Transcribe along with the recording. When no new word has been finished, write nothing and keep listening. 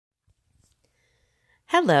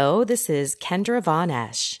Hello, this is Kendra Von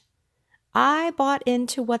Esch. I bought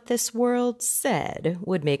into what this world said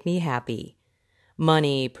would make me happy.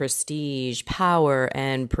 Money, prestige, power,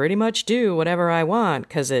 and pretty much do whatever I want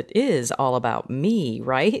because it is all about me,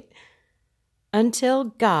 right? Until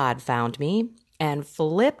God found me and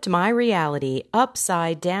flipped my reality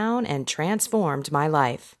upside down and transformed my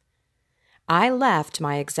life. I left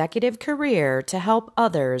my executive career to help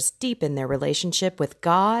others deepen their relationship with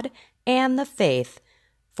God and the faith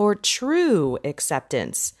for true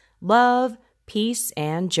acceptance, love, peace,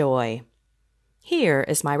 and joy. Here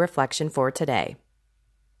is my reflection for today.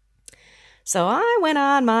 So I went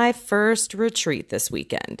on my first retreat this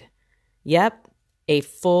weekend. Yep, a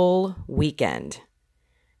full weekend.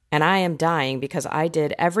 And I am dying because I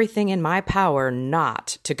did everything in my power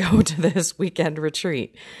not to go to this weekend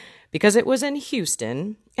retreat because it was in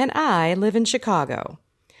Houston and I live in Chicago.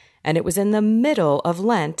 And it was in the middle of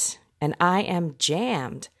Lent and I am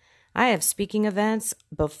jammed. I have speaking events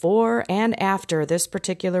before and after this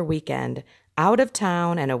particular weekend, out of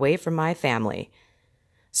town and away from my family.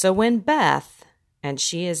 So when Beth, and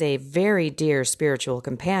she is a very dear spiritual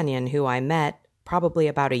companion who I met probably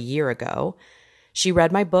about a year ago, she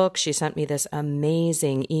read my book, she sent me this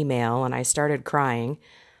amazing email, and I started crying.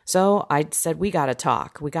 So I said, we got to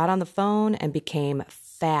talk. We got on the phone and became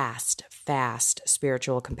fast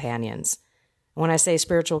spiritual companions. When I say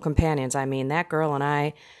spiritual companions, I mean that girl and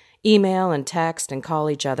I email and text and call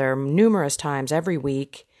each other numerous times every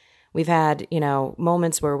week. We've had,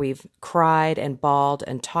 moments where we've cried and bawled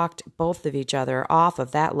and talked both of each other off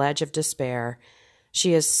of that ledge of despair.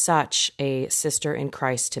 She is such a sister in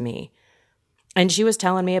Christ to me. And she was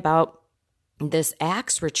telling me about this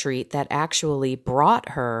Acts retreat that actually brought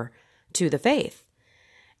her to the faith.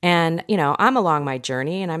 And, I'm along my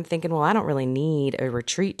journey and I'm thinking, well, I don't really need a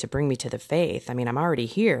retreat to bring me to the faith. I mean, I'm already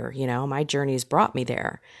here, my journey's brought me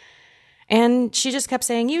there. And she just kept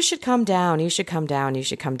saying, you should come down, you should come down, you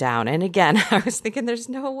should come down. And again, I was thinking, there's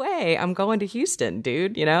no way I'm going to Houston,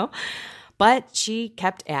 dude, But she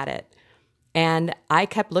kept at it. And I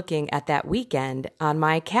kept looking at that weekend on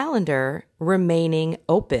my calendar remaining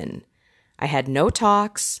open. I had no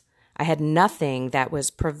talks. I had nothing that was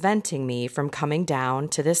preventing me from coming down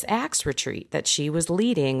to this Acts retreat that she was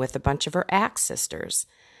leading with a bunch of her Acts sisters.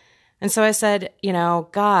 And so I said,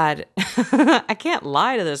 God, I can't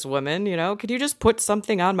lie to this woman, could you just put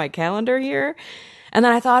something on my calendar here? And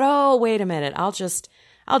then I thought, oh, wait a minute, I'll just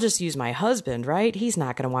use my husband, right? He's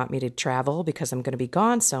not going to want me to travel because I'm going to be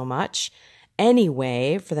gone so much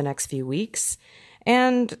anyway for the next few weeks,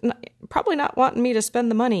 and probably not wanting me to spend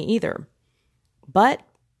the money either. But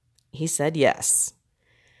he said yes.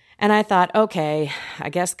 And I thought, okay, I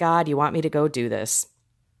guess, God, you want me to go do this.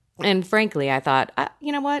 And frankly, I thought,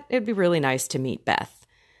 you know what? It'd be really nice to meet Beth.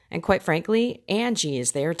 And quite frankly, Angie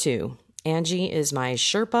is there too. Angie is my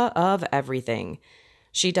Sherpa of everything.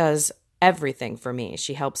 She does everything for me.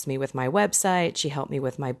 She helps me with my website. She helped me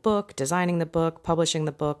with my book, designing the book, publishing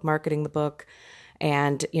the book, marketing the book,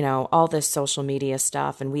 and, all this social media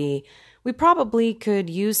stuff. And we probably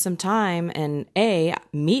could use some time and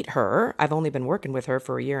meet her. I've only been working with her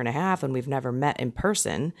for a year and a half and we've never met in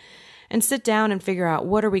person, and sit down and figure out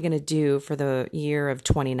what are we going to do for the year of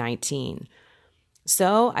 2019.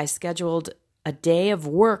 So I scheduled a day of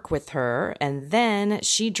work with her, and then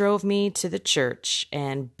she drove me to the church,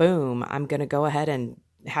 and boom, I'm going to go ahead and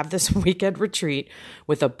have this weekend retreat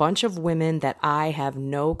with a bunch of women that I have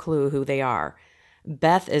no clue who they are.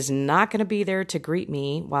 Beth is not going to be there to greet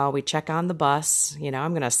me while we check on the bus.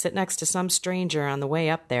 I'm going to sit next to some stranger on the way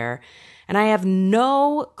up there, and I have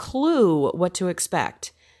no clue what to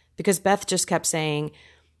expect because Beth just kept saying,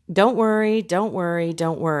 don't worry, don't worry,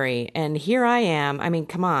 don't worry. And here I am. I mean,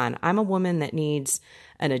 come on. I'm a woman that needs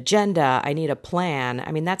an agenda. I need a plan.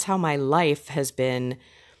 I mean, that's how my life has been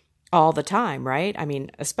all the time, right? I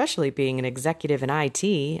mean, especially being an executive in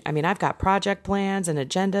IT. I mean, I've got project plans and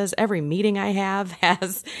agendas. Every meeting I have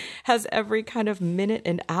has every kind of minute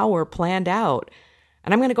and hour planned out.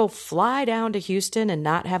 And I'm going to go fly down to Houston and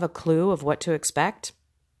not have a clue of what to expect?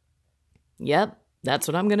 Yep, that's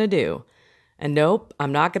what I'm going to do. And nope,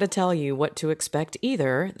 I'm not going to tell you what to expect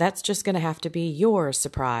either. That's just going to have to be your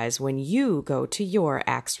surprise when you go to your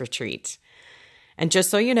Acts retreat. And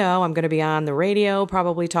just so you know, I'm going to be on the radio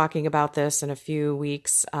probably talking about this in a few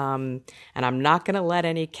weeks. And I'm not going to let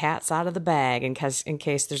any cats out of the bag in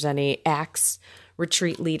case there's any Acts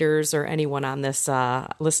retreat leaders or anyone on this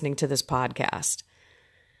listening to this podcast.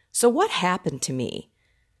 So what happened to me?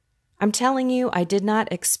 I'm telling you, I did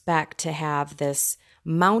not expect to have this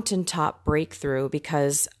mountaintop breakthrough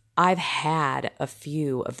because I've had a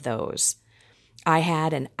few of those. I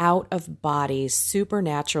had an out-of-body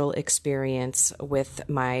supernatural experience with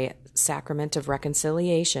my sacrament of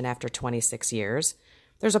reconciliation after 26 years.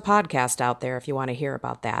 There's a podcast out there if you want to hear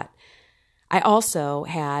about that. I also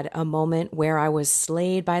had a moment where I was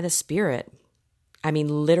slayed by the Spirit. I mean,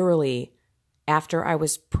 literally, after I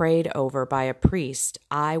was prayed over by a priest,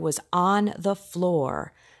 I was on the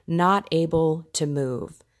floor, not able to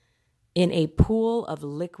move, in a pool of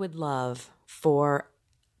liquid love for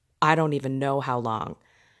I don't even know how long.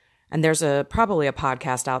 And there's probably a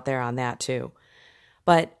podcast out there on that too.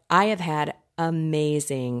 But I have had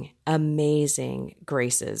amazing, amazing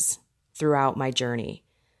graces throughout my journey.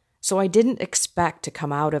 So I didn't expect to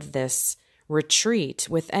come out of this retreat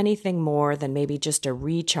with anything more than maybe just a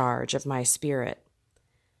recharge of my spirit.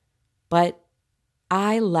 But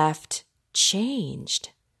I left changed.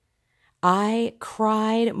 I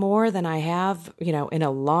cried more than I have, in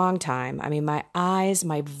a long time. I mean, my eyes,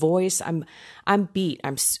 my voice, I'm beat.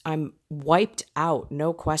 I'm wiped out,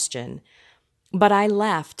 no question. But I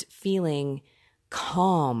left feeling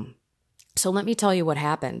calm. So let me tell you what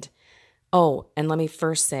happened. Oh, and let me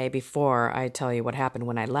first say before I tell you what happened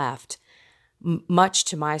when I left, much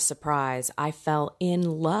to my surprise, I fell in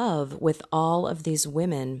love with all of these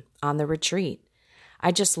women on the retreat.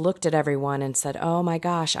 I just looked at everyone and said, oh my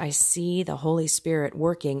gosh, I see the Holy Spirit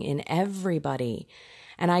working in everybody.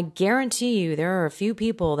 And I guarantee you there are a few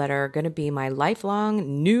people that are going to be my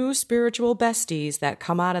lifelong new spiritual besties that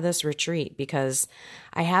come out of this retreat, because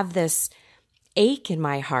I have this ache in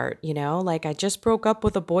my heart, like I just broke up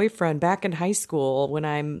with a boyfriend back in high school when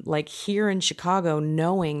I'm like here in Chicago,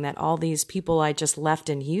 knowing that all these people I just left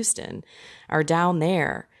in Houston are down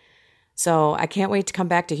there. So I can't wait to come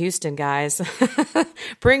back to Houston, guys.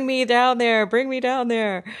 Bring me down there. Bring me down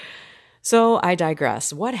there. So I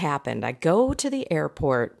digress. What happened? I go to the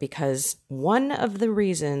airport because one of the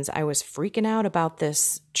reasons I was freaking out about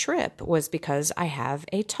this trip was because I have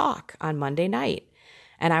a talk on Monday night.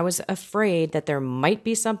 And I was afraid that there might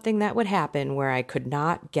be something that would happen where I could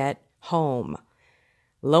not get home.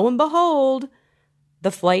 Lo and behold,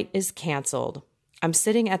 the flight is canceled. I'm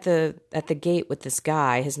sitting at the gate with this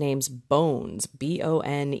guy. His name's Bones,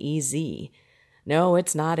 Bonez. No,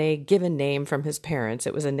 it's not a given name from his parents.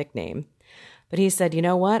 It was a nickname. But he said, you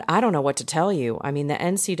know what? I don't know what to tell you. I mean, the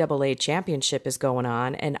NCAA championship is going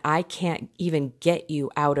on, and I can't even get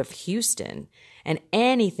you out of Houston. And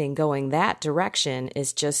anything going that direction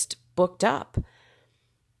is just booked up.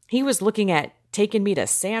 He was looking at taking me to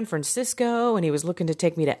San Francisco, and he was looking to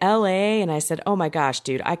take me to LA. And I said, oh my gosh,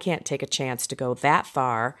 dude, I can't take a chance to go that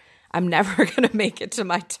far. I'm never going to make it to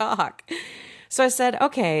my talk. So I said,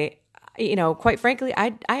 okay, quite frankly,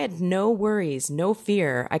 I had no worries, no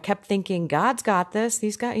fear. I kept thinking, God's got this.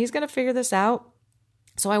 He's going to figure this out.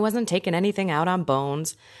 So I wasn't taking anything out on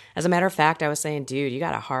Bones. As a matter of fact, I was saying, dude, you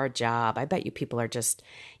got a hard job. I bet you people are just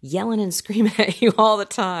yelling and screaming at you all the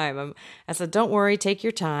time. I said, don't worry, take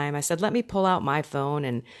your time. I said, let me pull out my phone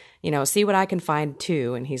and, see what I can find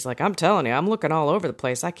too. And he's like, I'm telling you, I'm looking all over the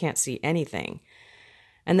place. I can't see anything.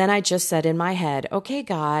 And then I just said in my head, okay,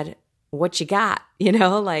 God, what you got?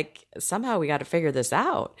 Like somehow we got to figure this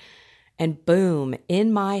out. And boom,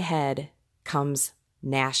 in my head comes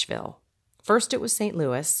Nashville. First, it was St.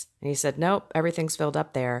 Louis, and he said, nope, everything's filled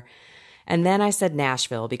up there. And then I said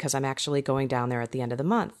Nashville because I'm actually going down there at the end of the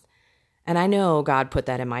month. And I know God put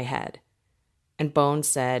that in my head. And Bones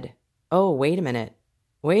said, oh, wait a minute.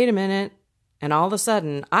 And all of a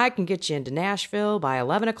sudden, I can get you into Nashville by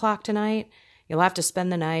 11 o'clock tonight. You'll have to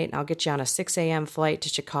spend the night, and I'll get you on a 6 a.m. flight to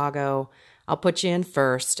Chicago. I'll put you in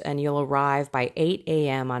first, and you'll arrive by 8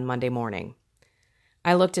 a.m. on Monday morning.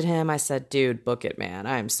 I looked at him. I said, dude, book it, man.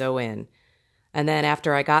 I am so in. And then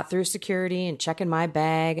after I got through security and checking my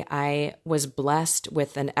bag, I was blessed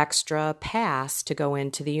with an extra pass to go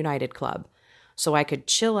into the United Club. So I could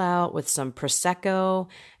chill out with some Prosecco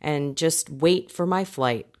and just wait for my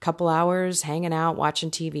flight. Couple hours hanging out, watching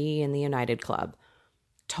TV in the United Club.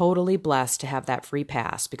 Totally blessed to have that free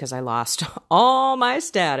pass because I lost all my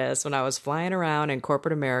status when I was flying around in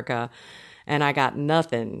corporate America. And I got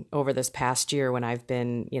nothing over this past year when I've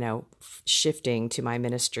been, shifting to my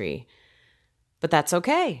ministry. But that's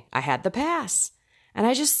okay. I had the pass. And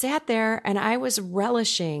I just sat there and I was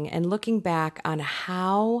relishing and looking back on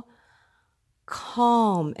how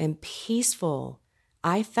calm and peaceful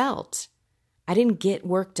I felt. I didn't get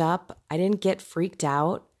worked up. I didn't get freaked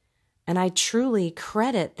out. And I truly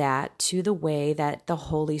credit that to the way that the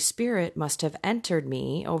Holy Spirit must have entered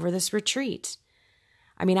me over this retreat.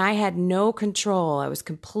 I mean, I had no control. I was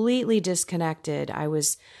completely disconnected. I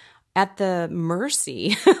was at the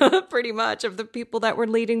mercy, pretty much, of the people that were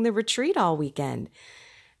leading the retreat all weekend.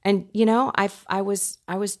 And, I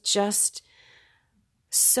was just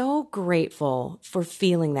so grateful for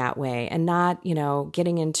feeling that way and not,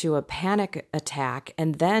 getting into a panic attack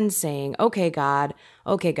and then saying, okay, God,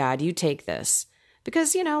 you take this.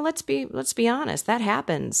 Because, let's be honest, that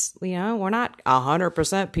happens. We're not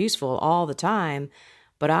 100% peaceful all the time,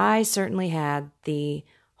 but I certainly had the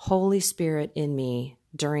Holy Spirit in me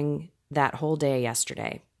during that whole day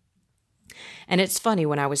yesterday. And it's funny,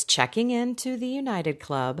 when I was checking into the United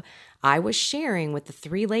Club, I was sharing with the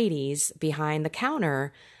 3 ladies behind the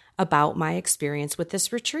counter about my experience with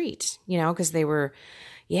this retreat, because they were,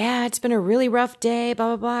 yeah, it's been a really rough day,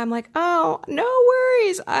 blah, blah, blah. I'm like, oh, no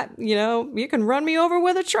worries. You can run me over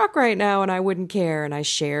with a truck right now and I wouldn't care. And I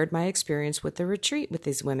shared my experience with the retreat with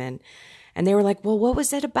these women. And they were like, well, what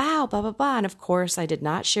was it about? Blah, blah, blah. And of course, I did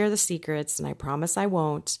not share the secrets, and I promise I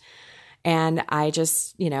won't. And I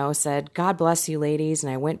just, said, God bless you, ladies.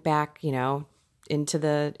 And I went back, into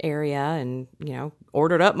the area and,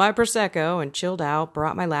 ordered up my Prosecco and chilled out,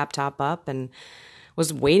 brought my laptop up and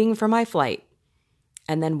was waiting for my flight.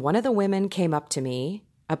 And then one of the women came up to me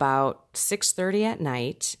about 6:30 at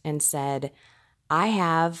night and said, I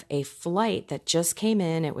have a flight that just came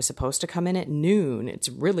in. It was supposed to come in at noon. It's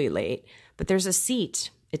really late, but there's a seat.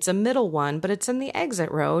 It's a middle one, but it's in the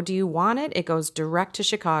exit row. Do you want it? It goes direct to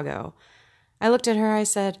Chicago. I looked at her. I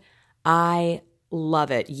said, I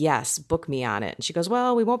love it. Yes, book me on it. And she goes,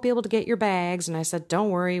 well, we won't be able to get your bags. And I said, don't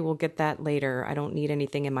worry, we'll get that later. I don't need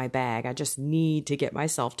anything in my bag. I just need to get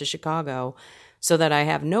myself to Chicago so that I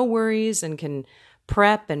have no worries and can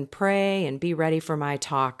prep and pray and be ready for my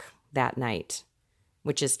talk that night,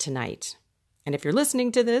 which is tonight. And if you're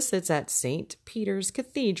listening to this, it's at St. Peter's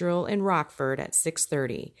Cathedral in Rockford at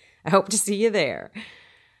 6:30. I hope to see you there.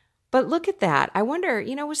 But look at that. I wonder,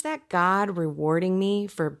 was that God rewarding me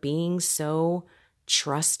for being so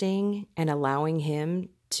trusting and allowing him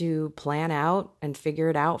to plan out and figure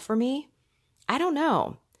it out for me? I don't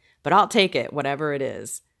know, but I'll take it, whatever it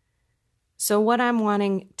is. So what I'm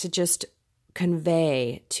wanting to just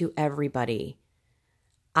convey to everybody,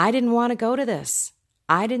 I didn't want to go to this.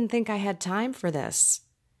 I didn't think I had time for this,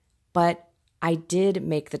 but I did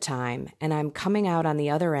make the time, and I'm coming out on the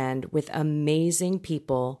other end with amazing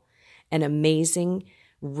people, an amazing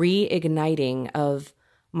reigniting of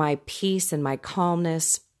my peace and my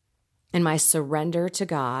calmness and my surrender to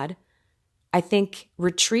God. I think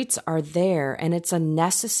retreats are there, and it's a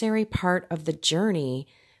necessary part of the journey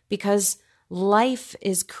because life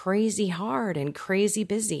is crazy hard and crazy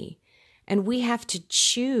busy, and we have to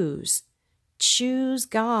choose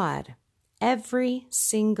God every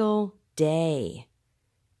single day.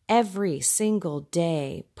 Every single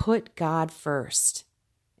day, put God first.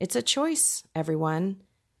 It's a choice, everyone.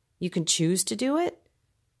 You can choose to do it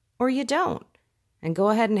or you don't. And go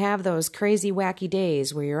ahead and have those crazy, wacky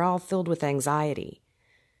days where you're all filled with anxiety.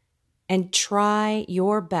 And try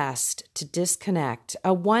your best to disconnect.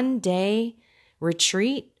 A one-day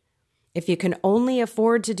retreat, if you can only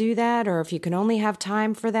afford to do that or if you can only have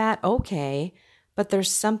time for that, okay. But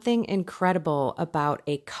there's something incredible about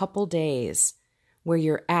a couple days where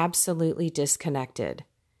you're absolutely disconnected.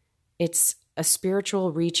 It's a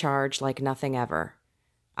spiritual recharge like nothing ever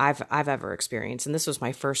I've ever experienced. And this was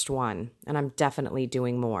my first one, and I'm definitely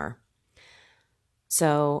doing more.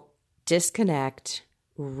 So disconnect,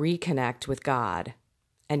 reconnect with God,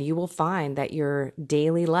 and you will find that your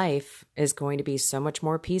daily life is going to be so much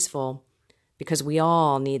more peaceful because we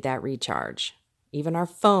all need that recharge. Even our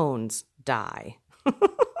phones die.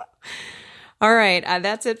 All right,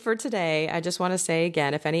 that's it for today. I just want to say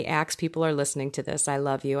again, if any Acts people are listening to this, I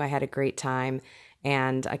love you. I had a great time,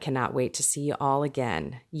 and I cannot wait to see you all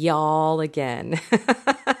again. Y'all again.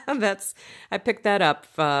 I picked that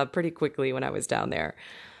up pretty quickly when I was down there.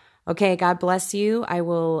 Okay, God bless you. I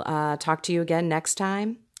will talk to you again next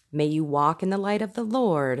time. May you walk in the light of the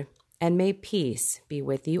Lord, and may peace be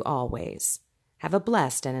with you always. Have a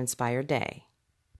blessed and inspired day.